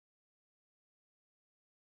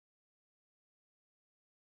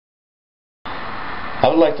I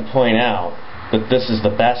would like to point out that this is the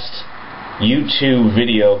best YouTube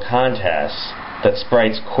video contest that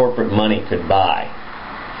Sprite's corporate money could buy.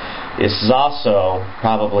 This is also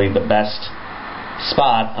probably the best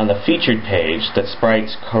spot on the featured page that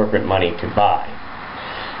Sprite's corporate money could buy.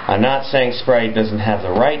 I'm not saying Sprite doesn't have the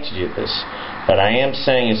right to do this, but I am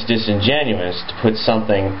saying it's disingenuous to put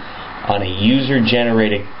something on a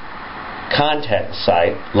user-generated content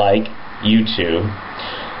site like YouTube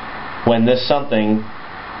when this something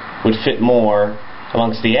would fit more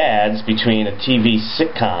amongst the ads between a TV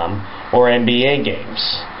sitcom or NBA games.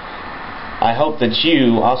 I hope that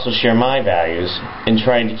you also share my values in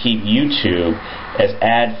trying to keep YouTube as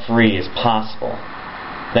ad-free as possible.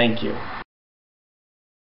 Thank you.